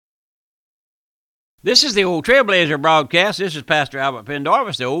This is the Old Trailblazer broadcast. This is Pastor Albert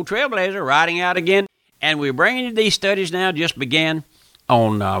Pendarvis, the Old Trailblazer, riding out again. And we're bringing you these studies now, just began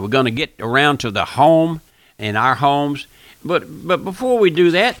on, we're going to get around to the home and our homes. But before we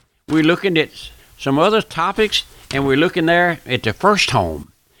do that, we're looking at some other topics, and we're looking there at the first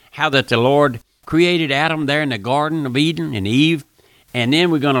home, how that the Lord created Adam there in the Garden of Eden and Eve. And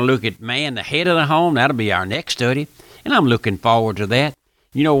then we're going to look at man, the head of the home. That'll be our next study, and I'm looking forward to that.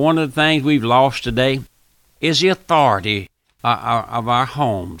 You know, one of the things we've lost today is the authority of our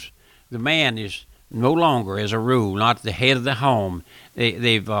homes. The man is no longer, as a rule, not the head of the home.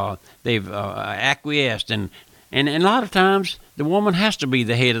 They've acquiesced, and a lot of times the woman has to be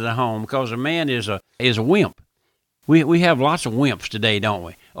the head of the home because the man is a wimp. We have lots of wimps today, don't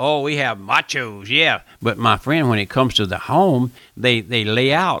we? Oh, we have machos, yeah. But my friend, when it comes to the home, they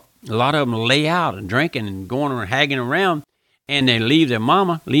lay out. A lot of them lay out and drinking and going and hanging around. And they leave their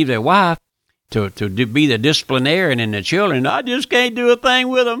mama, leave their wife to be the disciplinarian, and the children, I just can't do a thing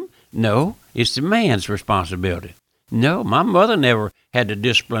with them. No, it's the man's responsibility. No, my mother never had to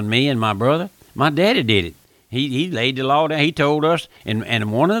discipline me and my brother. My daddy did it. He laid the law down. He told us,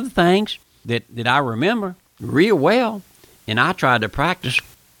 and one of the things that I remember real well, and I tried to practice,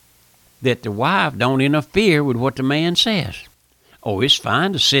 that the wife don't interfere with what the man says. Oh, it's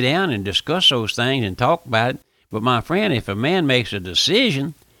fine to sit down and discuss those things and talk about it. But my friend, if a man makes a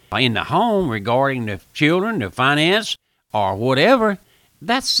decision in the home regarding the children, the finance, or whatever,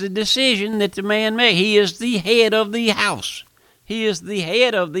 that's the decision that the man makes. He is the head of the house. He is the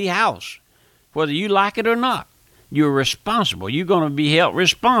head of the house. Whether you like it or not, you're responsible. You're going to be held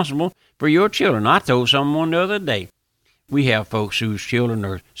responsible for your children. I told someone the other day, we have folks whose children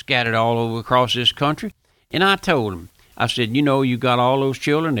are scattered all over across this country, and I told them, I said, you know, you got all those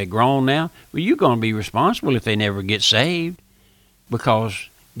children, they're grown now. Well, you're going to be responsible if they never get saved because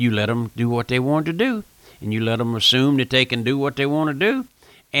you let them do what they want to do, and you let them assume that they can do what they want to do.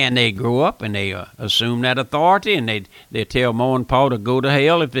 And they grow up and they assume that authority, and they tell Mo and Pa to go to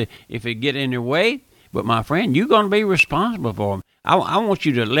hell if they get in their way. But, my friend, you're going to be responsible for them. I want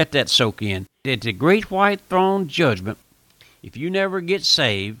you to let that soak in. At the great white throne judgment, if you never get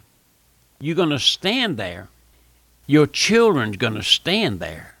saved, you're going to stand there. Your children's going to stand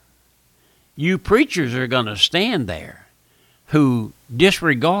there. You preachers are going to stand there who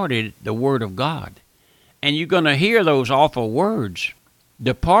disregarded the Word of God. And you're going to hear those awful words,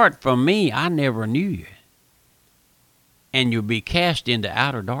 depart from me, I never knew you. And you'll be cast into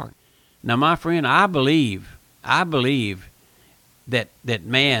outer darkness. Now, my friend, I believe that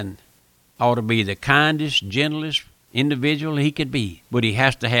man ought to be the kindest, gentlest individual he could be, but he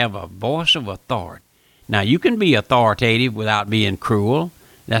has to have a voice of authority. Now, you can be authoritative without being cruel.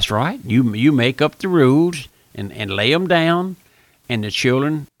 That's right. You make up the rules and lay them down, and the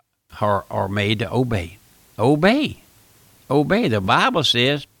children are made to obey. Obey. The Bible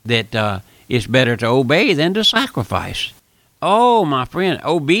says that it's better to obey than to sacrifice. Oh, my friend,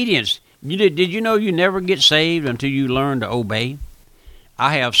 obedience. Did you know you never get saved until you learn to obey?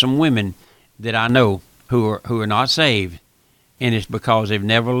 I have some women that I know who are not saved, and it's because they've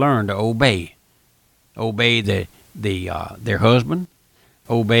never learned to obey. Obey their husband,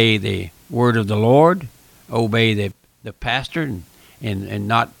 obey the word of the Lord, obey the pastor, and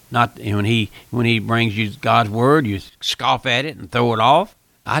not when he brings you God's word, you scoff at it and throw it off.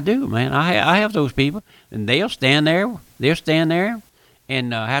 I do, man. I have those people, and they'll stand there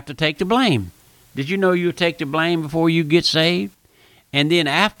and have to take the blame. Did you know you'll take the blame before you get saved? And then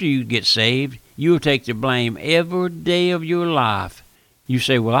after you get saved, you'll take the blame every day of your life. You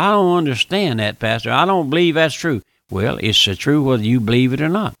say, well, I don't understand that, Pastor. I don't believe that's true. Well, it's true whether you believe it or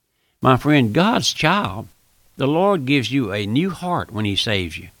not. My friend, God's child, the Lord gives you a new heart when he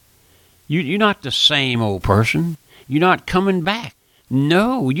saves you. You're not the same old person. You're not coming back.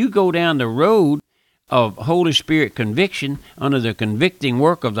 No, you go down the road of Holy Spirit conviction. Under the convicting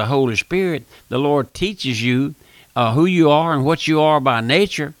work of the Holy Spirit, the Lord teaches you who you are and what you are by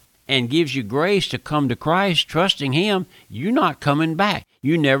nature, and gives you grace to come to Christ, trusting him. You're not coming back.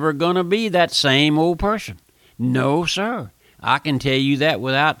 You're never going to be that same old person. No, sir. I can tell you that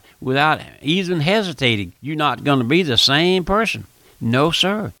without even hesitating. You're not going to be the same person. No,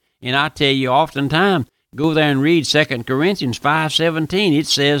 sir. And I tell you oftentimes, go there and read 2 Corinthians 5:17. It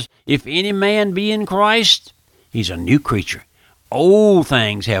says, if any man be in Christ, he's a new creature. Old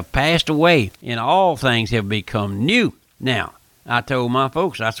things have passed away, and all things have become new. Now, I told my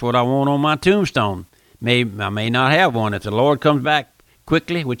folks that's what I want on my tombstone. I may not have one. If the Lord comes back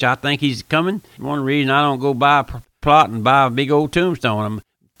quickly, which I think he's coming, one reason I don't go buy a plot and buy a big old tombstone, I'm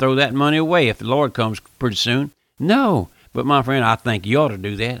throw that money away if the Lord comes pretty soon. No, But my friend, I think you ought to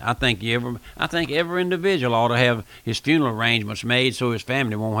do that. I think every individual ought to have his funeral arrangements made so his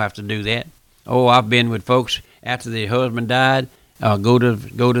family won't have to do that. Oh, I've been with folks after their husband died, go to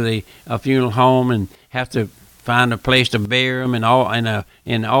the funeral home and have to find a place to bury them and all of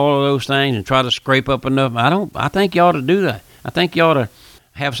those things and try to scrape up enough. I think you ought to do that. I think you ought to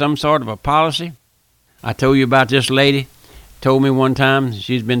have some sort of a policy. I told you about this lady. Told me one time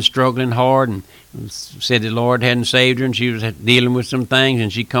she's been struggling hard and said the Lord hadn't saved her and she was dealing with some things,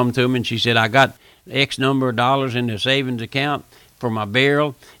 and she come to me and she said, I got X number of dollars in the savings account for my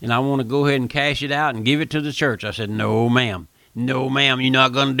burial and I want to go ahead and cash it out and give it to the church. I said, no ma'am, you're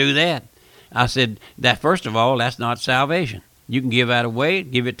not going to do that. I said, that first of all, that's not salvation. You can give that away,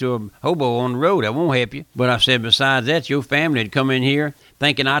 give it to a hobo on the road. That won't help you. But I said, besides that, your family would come in here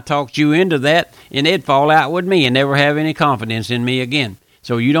thinking I talked you into that, and they'd fall out with me and never have any confidence in me again.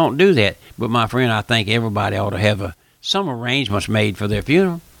 So you don't do that. But, my friend, I think everybody ought to have some arrangements made for their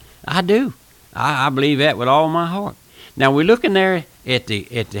funeral. I do. I believe that with all my heart. Now, we're looking there at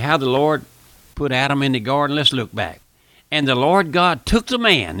how the Lord put Adam in the garden. Let's look back. And the Lord God took the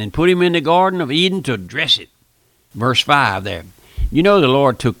man and put him in the Garden of Eden to dress it. Verse 5 there. You know the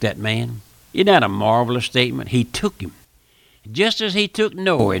Lord took that man. Isn't that a marvelous statement? He took him. Just as he took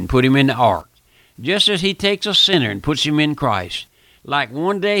Noah and put him in the ark. Just as he takes a sinner and puts him in Christ. Like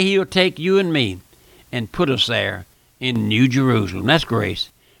one day he'll take you and me and put us there in New Jerusalem. That's grace.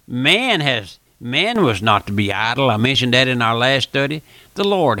 Man was not to be idle. I mentioned that in our last study. The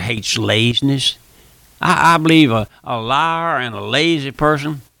Lord hates laziness. I believe a liar and a lazy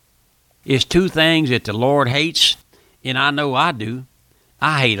person is two things that the Lord hates, and I know I do.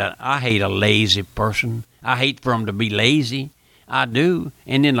 I hate a lazy person. I hate for them to be lazy. I do.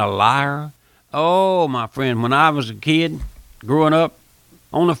 And then a liar. Oh, my friend, when I was a kid growing up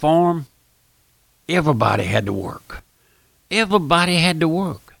on the farm, everybody had to work. Everybody had to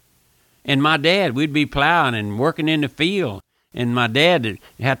work. And my dad, we'd be plowing and working in the field. And my dad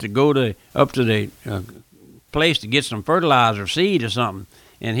had to go up to the place to get some fertilizer, seed or something.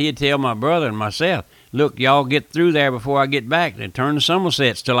 And he'd tell my brother and myself, look, y'all get through there before I get back. And turn the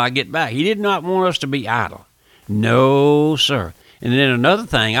somersets till I get back. He did not want us to be idle. No, sir. And then another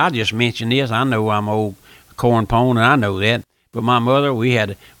thing, I'll just mention this. I know I'm old corn pone, and I know that. But my mother, we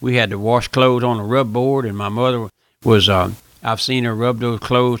had to wash clothes on a rub board. And my mother was, I've seen her rub those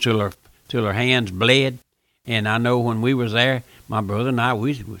clothes till her hands bled. And I know when we was there, my brother and I,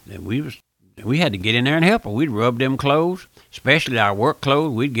 we had to get in there and help her. We'd rub them clothes, especially our work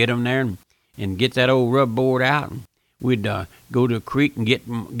clothes. We'd get them there and get that old rub board out. And we'd go to a creek and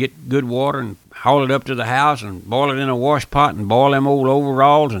get good water and haul it up to the house and boil it in a wash pot and boil them old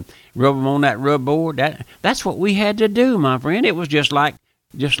overalls and rub them on that rub board. That's what we had to do, my friend. It was just like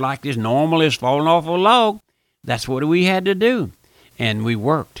as normal as falling off a log. That's what we had to do. And we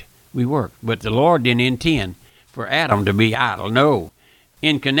worked. But the Lord didn't intend for Adam to be idle. No.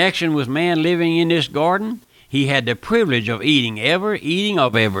 In connection with man living in this garden, he had the privilege of eating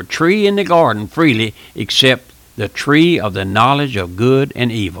of every tree in the garden freely except the tree of the knowledge of good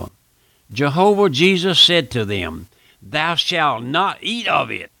and evil. Jehovah Jesus said to them, thou shalt not eat of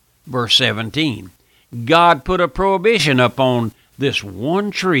it. Verse 17. God put a prohibition upon this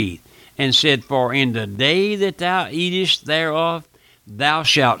one tree and said, for in the day that thou eatest thereof, thou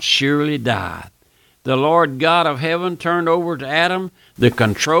shalt surely die. The Lord God of heaven turned over to Adam the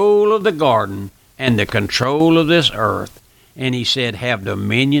control of the garden and the control of this earth, and he said, have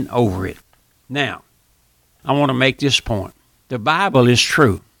dominion over it. Now, I want to make this point. The Bible is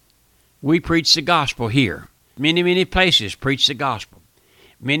true. We preach the gospel here. Many, many places preach the gospel.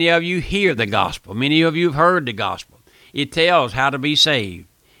 Many of you hear the gospel. Many of you have heard the gospel. It tells how to be saved,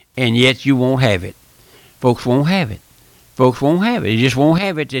 and yet you won't have it. Folks won't have it. Folks won't have it. They just won't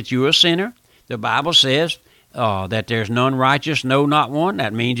have it that you're a sinner. The Bible says that there's none righteous, no, not one.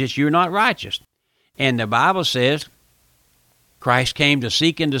 That means that you're not righteous. And the Bible says Christ came to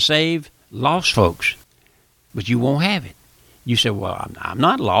seek and to save lost folks. But you won't have it. You say, well, I'm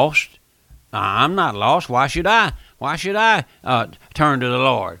not lost. I'm not lost. Why should I turn to the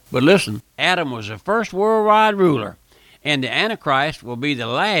Lord? But listen, Adam was the first worldwide ruler, and the Antichrist will be the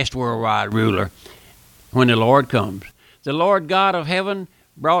last worldwide ruler when the Lord comes. The Lord God of heaven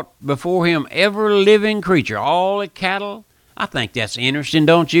brought before him every living creature, all the cattle. I think that's interesting,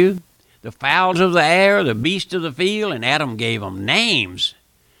 don't you? The fowls of the air, the beasts of the field, and Adam gave them names.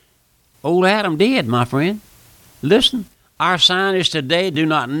 Old Adam did, my friend. Listen, our scientists today do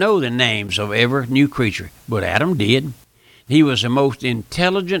not know the names of every new creature, but Adam did. He was the most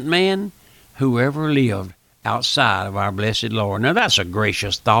intelligent man who ever lived outside of our blessed Lord. Now, that's a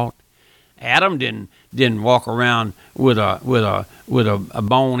gracious thought. Adam didn't didn't walk around with a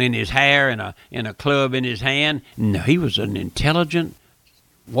bone in his hair and a club in his hand. No, he was an intelligent,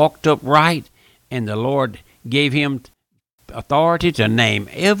 walked upright, and the Lord gave him authority to name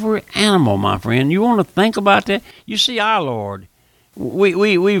every animal, my friend. You want to think about that? You see, our Lord,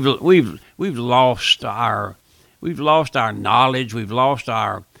 we've lost our knowledge. We've lost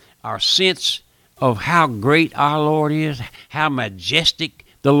our sense of how great our Lord is, how majestic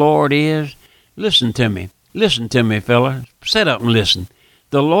the Lord is. Listen to me, fella. Sit up and listen.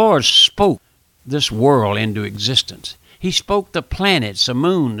 The Lord spoke this world into existence. He spoke the planets, the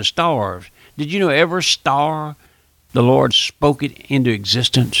moon, the stars. Did you know every star, the Lord spoke it into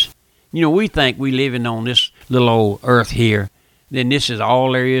existence? You know, we think we living on this little old earth here, then this is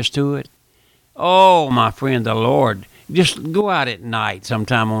all there is to it. Oh, my friend, the Lord, just go out at night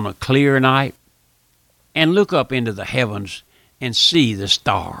sometime on a clear night and look up into the heavens and see the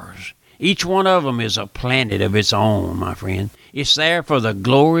stars. Each one of them is a planet of its own, my friend. It's there for the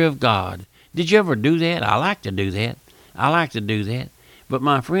glory of God. Did you ever do that? I like to do that. But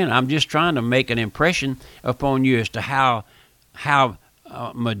my friend, I'm just trying to make an impression upon you as to how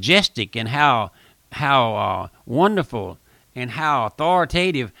majestic and how wonderful and how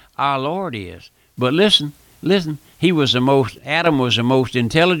authoritative our Lord is. But listen, Adam was the most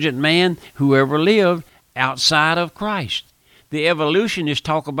intelligent man who ever lived outside of Christ. The evolutionists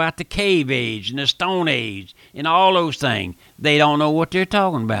talk about the cave age and the stone age and all those things. They don't know what they're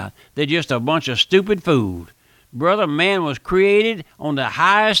talking about. They're just a bunch of stupid fools. Brother, man was created on the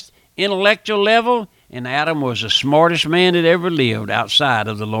highest intellectual level, and Adam was the smartest man that ever lived outside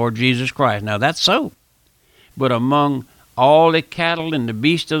of the Lord Jesus Christ. Now, that's so. But among all the cattle and the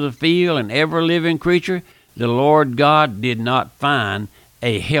beasts of the field and every living creature, the Lord God did not find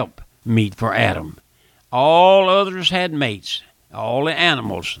a help meet for Adam. All others had mates, all the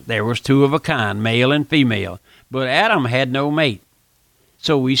animals. There was two of a kind, male and female. But Adam had no mate.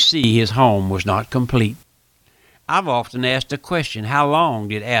 So we see his home was not complete. I've often asked the question, how long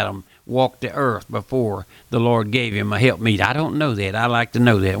did Adam walk the earth before the Lord gave him a helpmeet? I don't know that. I'd like to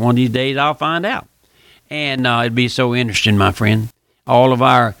know that. One of these days I'll find out. And it'd be so interesting, my friend. All of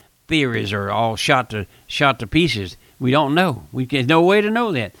our theories are all shot to pieces. We don't know. There's no way to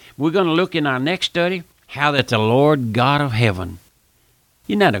know that. We're going to look in our next study how that the Lord God of heaven,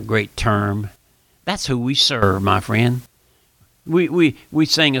 isn't that a great term? That's who we serve, my friend. We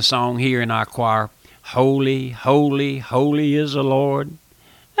sing a song here in our choir, Holy, holy, holy is the Lord.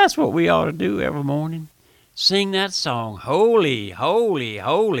 That's what we ought to do every morning. Sing that song, holy, holy,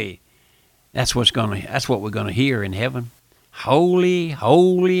 holy. That's what we're going to hear in heaven. Holy,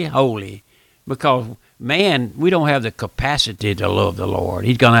 holy, holy. Because, man, we don't have the capacity to love the Lord.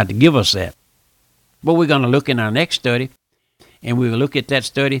 He's going to have to give us that. But we're going to look in our next study, and we'll look at that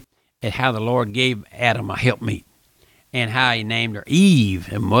study at how the Lord gave Adam a helpmeet and how he named her Eve,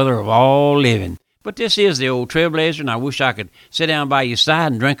 the mother of all living. But this is the old Trailblazer, and I wish I could sit down by your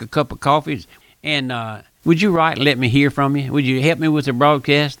side and drink a cup of coffee. And would you write and let me hear from you? Would you help me with the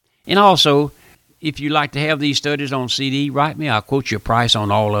broadcast? And also, if you'd like to have these studies on CD, write me. I'll quote you a price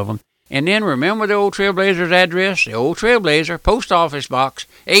on all of them. And then remember the old Trailblazer's address, the old Trailblazer, Post Office Box,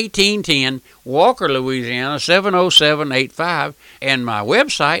 1810, Walker, Louisiana, 70785, and my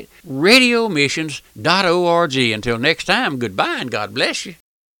website, radiomissions.org. Until next time, goodbye and God bless you.